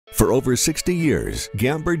For over 60 years,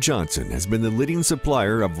 Gamber-Johnson has been the leading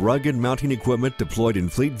supplier of rugged mounting equipment deployed in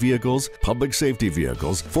fleet vehicles, public safety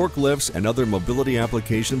vehicles, forklifts, and other mobility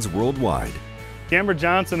applications worldwide.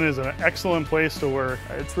 Gamber-Johnson is an excellent place to work.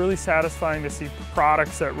 It's really satisfying to see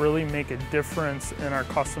products that really make a difference in our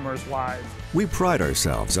customers' lives. We pride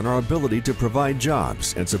ourselves on our ability to provide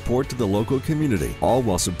jobs and support to the local community, all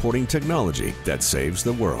while supporting technology that saves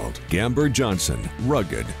the world. Gamber-Johnson,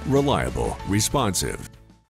 rugged, reliable, responsive.